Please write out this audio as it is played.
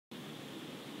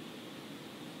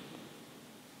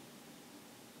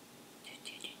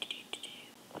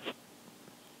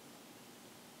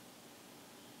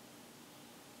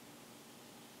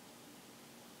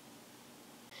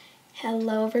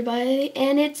Hello, everybody,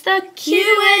 and it's the Q&A!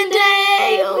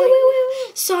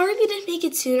 Oh, Sorry we didn't make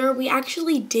it sooner. We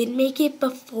actually did make it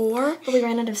before. but we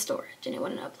ran out of storage and it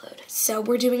wouldn't upload. So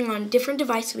we're doing it on a different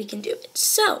device so we can do it.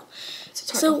 So it's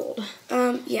hard to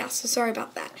hold. Yeah, so sorry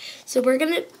about that. So we're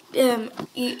going to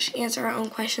each answer our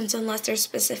own questions unless they're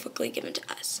specifically given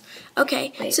to us.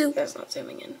 Okay, Wait, so that's not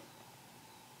zooming in.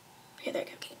 Okay, there you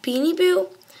go. Okay, Beanie Boo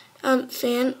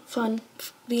Beanie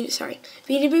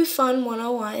Boo Fun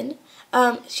 101.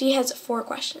 She has 4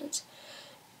 questions.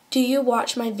 Do you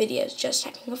watch my videos? Just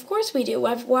checking. Of course we do.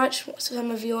 I've watched some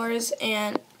of yours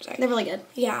and They're really good.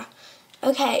 Yeah.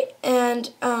 Okay, and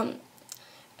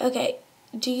okay.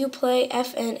 Do you play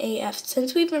FNAF?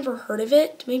 Since we've never heard of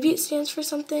it, maybe it stands for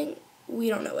something. We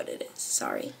don't know what it is.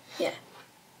 Sorry. Yeah.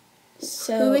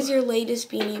 So who is your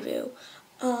latest Beanie Boo?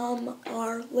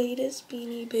 Our latest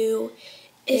Beanie Boo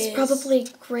is probably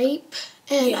Grape,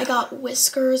 and Yeah. I got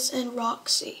Whiskers and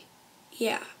Roxy.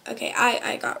 Yeah. Okay.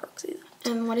 I got Roxy.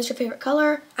 And what is your favorite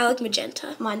color? I like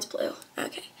magenta. Mine's blue.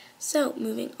 Okay. So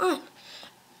moving on.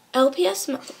 LPS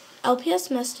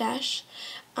mustache.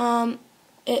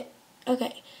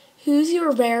 Okay. Who's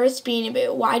your rarest Beanie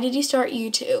Boo? Why did you start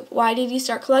YouTube? Why did you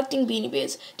start collecting Beanie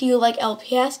Boos? Do you like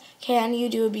LPS? Can you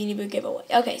do a Beanie Boo giveaway?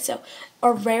 Okay, so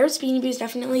our rarest Beanie Boo is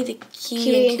definitely the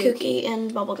Kiwi and Kooky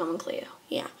and Bubblegum and Cleo.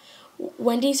 Yeah.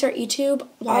 When did you start YouTube?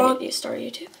 Why did you start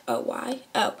YouTube? Oh, why?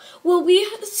 Oh, well, we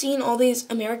have seen all these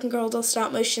American Girl doll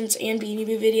stop motions and Beanie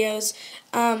Boo videos.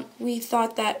 We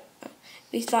thought that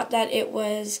it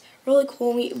was really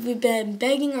cool. We've been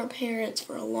begging our parents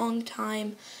for a long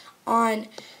time on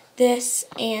this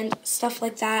and stuff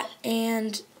like that.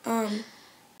 And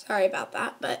sorry about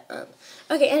that, but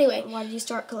okay. Anyway, Why did you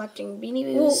start collecting Beanie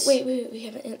Boos? well, wait. We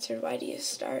haven't answered. Why do you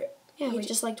start? Yeah, we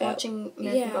just liked watching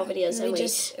American Girl videos, and we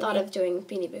thought of doing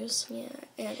Beanie Boos. Yeah,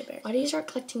 and American. Why did you start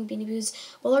collecting Beanie Boos?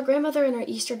 Well, our grandmother in our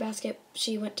Easter basket,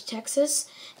 she went to Texas,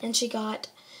 and she got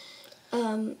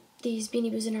these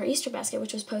Beanie Boos in our Easter basket,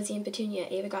 which was Posy and Petunia.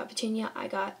 Ava got Petunia, I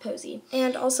got Posy.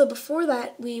 And also before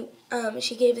that,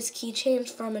 she gave us keychains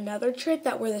from another trip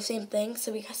that were the same thing,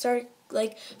 so we started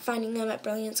finding them at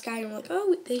Brilliant Sky, and we're like,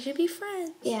 oh, they should be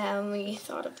friends. Yeah, and we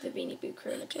thought of the Beanie Boo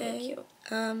crew, and it's really cute.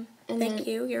 Thank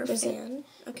you. You're a fan.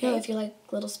 Okay. No, if you like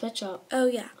Little Pet Shop. Oh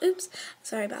yeah. Oops.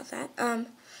 Sorry about that.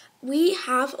 We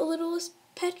have a little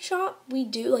pet shop. We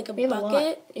do like a We have a bucket.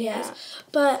 lot. Yes. Yeah.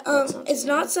 But Not it's too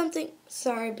not bad. something.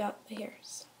 Sorry about the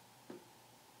hairs.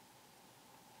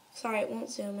 Sorry, it won't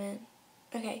zoom in.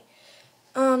 Okay.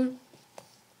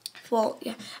 Well,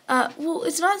 yeah. Well,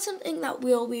 it's not something that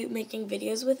we'll be making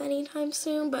videos with anytime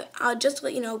soon, but just to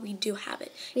let you know, we do have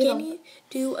it. Can you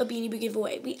do a Beanie Boo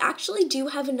giveaway? We actually do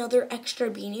have another extra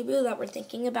Beanie Boo that we're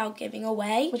thinking about giving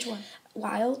away. Which one?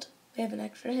 Wild. We have an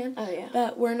extra him. Oh, yeah.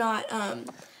 But we're not,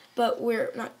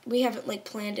 we haven't,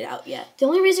 planned it out yet. The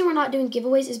only reason we're not doing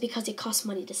giveaways is because it costs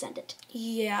money to send it.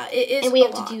 Yeah, it is. And we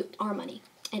have to do our money.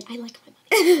 And I like my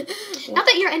money. Not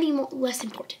that you're any less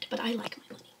important, but I like my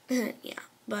money. Yeah.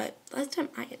 But last time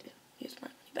I had to use my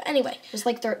money. But anyway. It was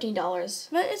like $13.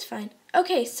 But it's fine.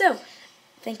 Okay, so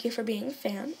thank you for being a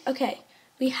fan. Okay,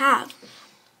 we have,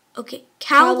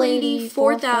 Cow Lady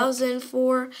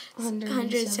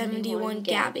 4,471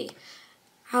 Gabby.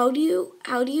 How do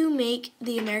you make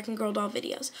the American Girl doll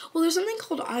videos? Well, there's something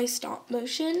called iStop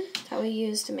Motion That we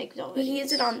use to make doll videos. We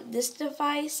use it on this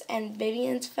device and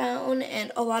Vivian's phone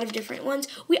and a lot of different ones.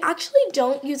 We actually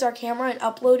don't use our camera and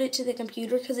upload it to the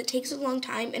computer because it takes a long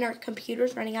time and our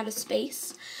computer's running out of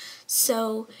space.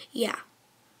 So, yeah.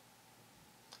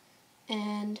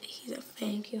 And he's a fan.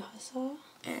 Thank you, Hassa.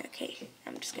 Okay,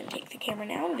 I'm just going to take the camera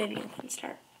now and Vivian can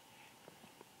start.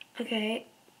 Okay,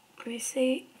 let me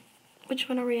see. Which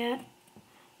one are we at?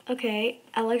 Okay,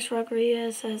 Alex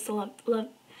Rodriguez says to live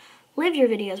your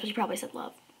videos, but you probably said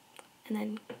love. And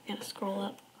then gotta scroll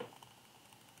up.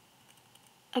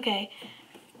 Okay,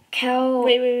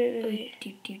 Wait.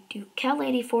 Cow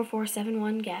Lady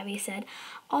 4471 Gabby said,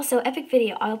 also epic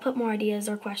video. I'll put more ideas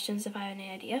or questions if I have any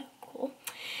idea. Cool.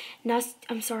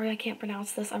 I'm sorry, I can't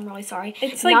pronounce this. I'm really sorry.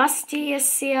 It's like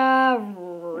Nastasia.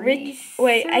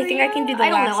 Wait, I think I can do the last name.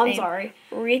 I don't know. I'm sorry.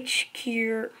 Rich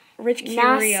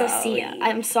Nastasia.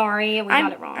 I'm sorry, we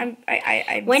got it wrong.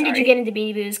 I'm When sorry. did you get into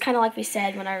Beanie Boos? Kind of like we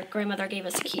said when our grandmother gave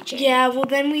us a keychain. Yeah, well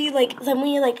then we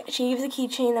she gave us a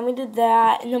keychain, then we did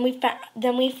that, and then we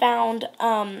found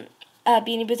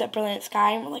Beanie Boos at Brilliant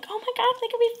Sky, and we're like, oh my god, they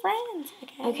could be friends.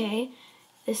 Okay.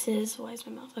 This is why is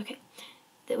my mouth? Okay.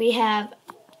 That we have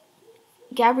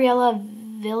Gabriella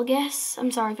Vilgas.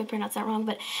 I'm sorry if I pronounced that wrong,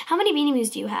 but how many Beanie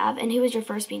Boos do you have, and who was your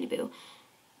first Beanie Boo?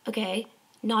 Okay.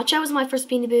 Nacho was my first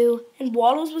Beanie Boo. And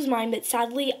Waddles was mine, but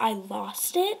sadly I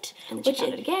lost it. And then she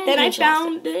found it again. Then I and she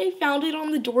lost it. found it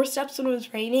on the doorsteps when it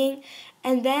was raining,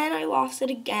 and then I lost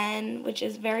it again, which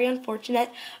is very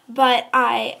unfortunate. But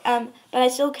I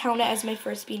still count it as my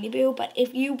first Beanie Boo. But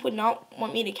if you would not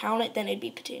want me to count it, then it'd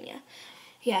be Petunia.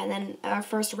 Yeah, and then our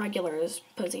first regular is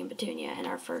Posey and Petunia, and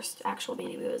our first actual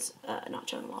Beanie Boo is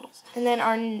Nacho and Waddles. And then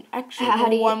our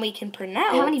actual one we can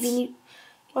pronounce. How many Beanie?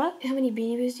 What? How many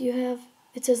Beanie Boos do you have?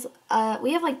 It says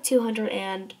we have like 200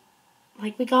 and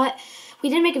like we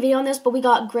didn't make a video on this, but we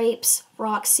got Grapes,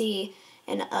 Roxy,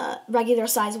 and regular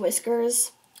size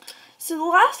Whiskers. So the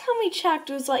last time we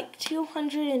checked was like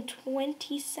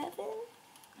 227.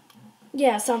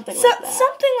 Yeah, something like that.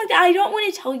 Something like that. I don't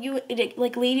want to tell you,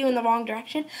 like, lead you in the wrong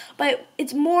direction, but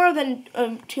it's more than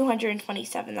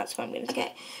 227. That's what I'm going to say.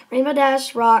 Okay. Rainbow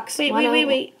Dash, Rocks.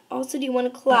 Wait. Also, do you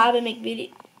want to collab and make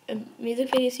a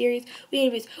music video series?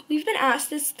 We've been asked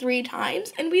this 3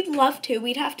 times, and we'd love to.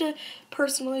 We'd have to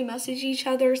personally message each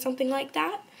other or something like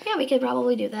that. Yeah, we could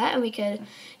probably do that, and we could,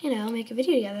 make a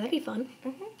video together. That'd be fun.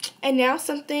 Mm-hmm. And now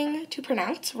something to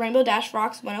pronounce. Rainbow Dash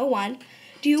Rocks 101.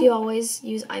 Do you always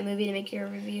use iMovie to make your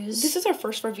reviews? This is our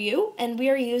first review, and we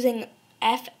are using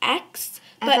FX,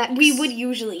 but we would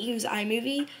usually use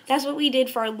iMovie. That's what we did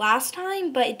for our last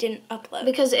time, but it didn't upload.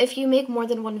 Because if you make more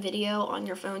than one video on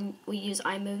your phone, we use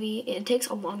iMovie. It takes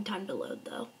a long time to load,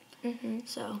 though. Mm-hmm.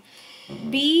 So,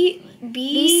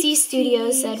 BC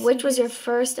Studios said, which was your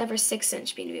first ever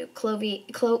 6-inch Beanie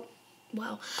Boo?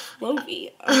 Wow.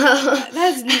 Clovey.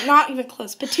 That's not even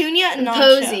close. Petunia and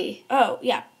Posey. Oh,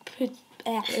 yeah.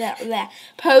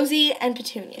 Posey and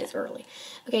Petunia. It's early.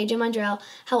 Okay, Jim Andrell,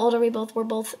 how old are we both? We're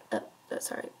both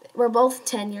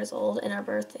 10 years old, and our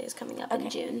birthday is coming up in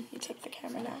June. You take the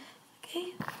camera now.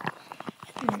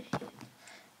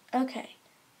 Okay.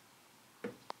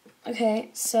 Okay,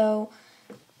 so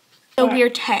we're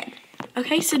 10.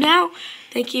 Okay, so now,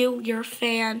 thank you, you're a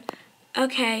fan.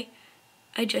 Okay,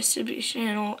 I just did your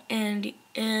channel, and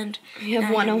you have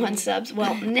 101 subs.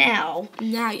 Well, now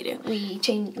you do. We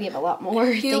have a lot more.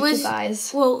 Thank you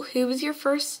guys. Well, who was your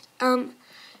first Beanie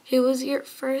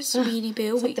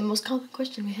Boo? It's like the most common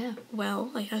question we have.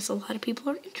 Well, I guess a lot of people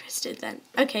are interested then.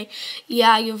 Okay,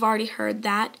 yeah, you've already heard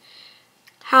that.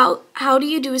 How do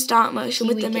you do a stop motion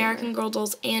with the American Girl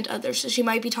dolls and others? So she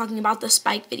might be talking about the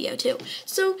Spike video too.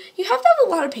 So you have to have a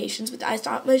lot of patience with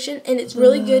stop motion, and it's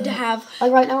really good to have.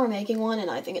 Like right now we're making one,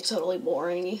 and I think it's totally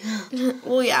boring.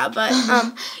 Well, yeah, but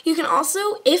you can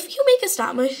also, if you make a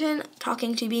stop motion,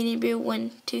 talking to Beanie Boo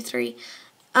 1, 2, 3.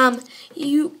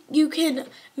 You can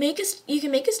make a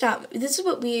stop. This is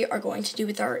what we are going to do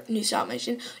with our new stop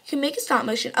motion. You can make a stop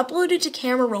motion, upload it to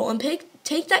camera roll, and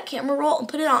take that camera roll and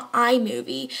put it on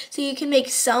iMovie. So you can make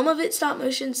some of it stop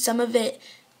motion, some of it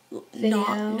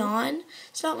non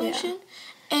stop motion,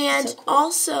 and so cool.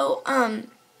 Also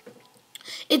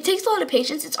it takes a lot of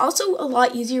patience. It's also a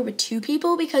lot easier with 2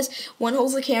 people because one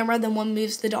holds the camera, then one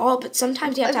moves the doll. But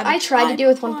sometimes you have to have. I tried to do it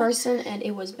with one person, and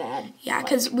it was bad. Yeah,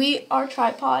 because our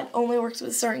tripod only works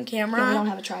with a certain camera. Yeah, we don't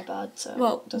have a tripod,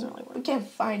 so it doesn't really work. We can't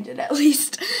find it at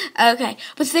least. Okay,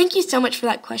 but thank you so much for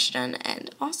that question, and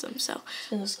awesome. So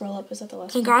I'm gonna scroll up. Is that the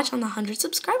last? Congrats on the 100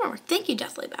 subscriber mark. Thank you,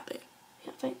 Deathly Babu.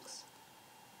 Yeah, thanks.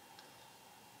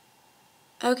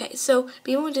 Okay, so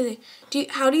people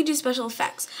how do you do special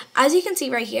effects? As you can see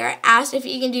right here, I asked if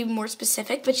you can do more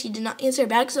specific, but she did not answer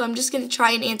back, so I'm just going to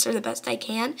try and answer the best I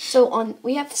can. So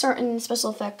we have certain special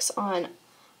effects on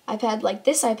iPad, like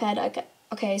this iPad.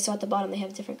 Okay, so at the bottom they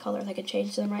have different colors. I can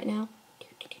change them right now.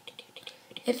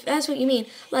 If that's what you mean.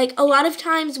 Like, a lot of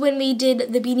times when we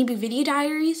did the Beanie Boo video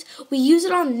diaries, we use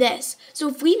it on this. So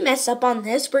if we mess up on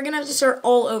this, we're going to have to start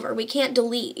all over. We can't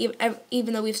delete,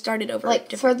 even though we've started over.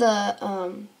 Like, for the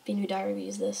Beanie Boo diary, we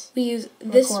use this. We use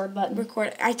this record button.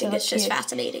 Record. I think it's just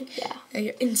fascinating.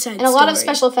 Yeah. Inside and a lot of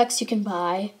special effects you can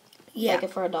buy. Yeah. Like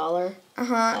for $1.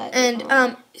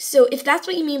 And so if that's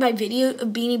what you mean by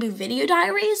Beanie Boo video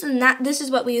diaries, and this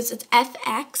is what we use. It's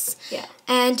FX. Yeah.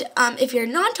 And if you're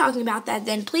not talking about that,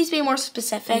 then please be more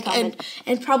specific.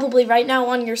 And probably right now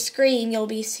on your screen you'll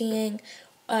be seeing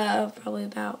probably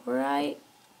about right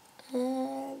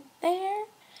there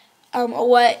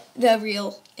what the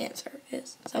real answer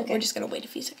is. So we're just gonna wait a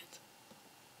few seconds.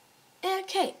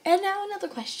 Okay. And now another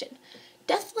question.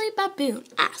 Deathly Baboon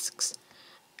asks.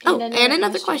 And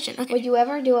another question. Okay. Would you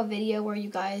ever do a video where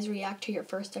you guys react to your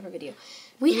first ever video?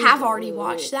 We have already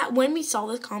watched that. When we saw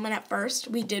this comment at first,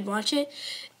 we did watch it.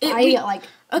 I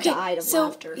died of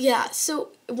laughter. Yeah, so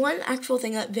one actual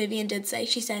thing that Vivian did say,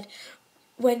 she said,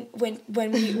 when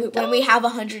we have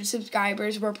 100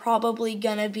 subscribers, we're probably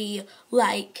gonna be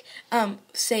like,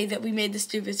 say that we made the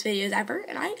stupidest videos ever,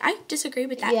 and I disagree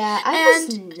with that. Yeah, I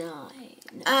was 9. No,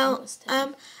 I was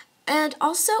 10. And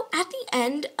also at the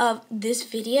end of this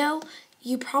video,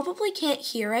 you probably can't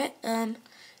hear it.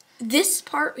 This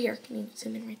part here, can you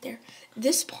zoom in right there?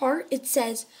 This part, it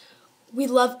says, "We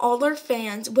love all our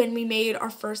fans," when we made our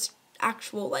first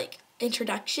actual like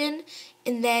introduction,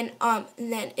 and then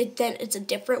it's a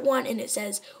different one, and it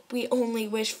says, "We only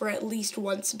wish for at least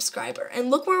 1 subscriber."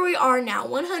 And look where we are now,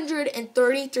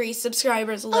 133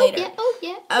 subscribers later. Oh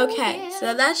yeah. Okay,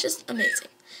 so that's just amazing.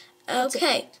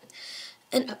 Okay,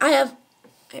 and I have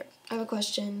a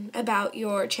question about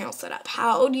your channel setup.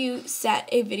 How do you set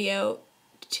a video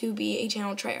to be a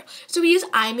channel trailer? So we use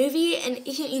iMovie, and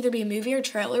it can either be a movie or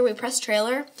trailer. We press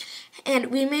trailer, and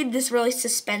we made this really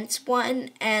suspense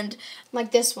one, and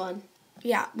like this one.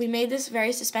 Yeah, we made this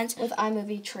very suspense with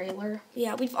iMovie trailer.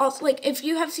 Yeah, we've also, like, if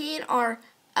you have seen our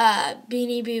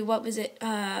Beanie Boo, what was it,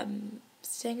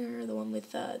 singer, the one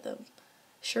with the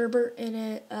sherbet in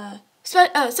it,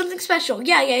 something special.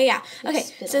 Yeah. Okay,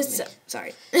 so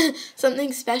sorry.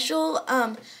 Something special.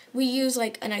 We use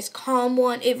like a nice calm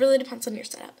one. It really depends on your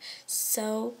setup.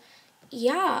 So,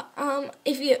 yeah.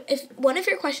 If one of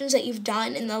your questions that you've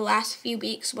done in the last few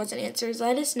weeks wasn't answered,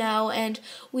 let us know, and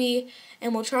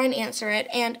we'll try and answer it.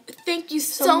 And thank you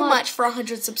so much for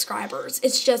 100 subscribers.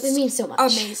 It means so much.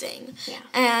 Amazing. Yeah.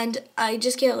 And I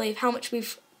just can't believe how much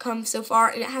we've come so far,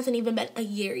 and it hasn't even been a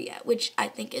year yet, which I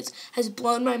think has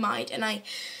blown my mind.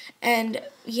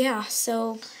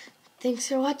 So thanks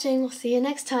for watching. We'll see you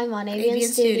next time on Avian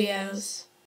Studios.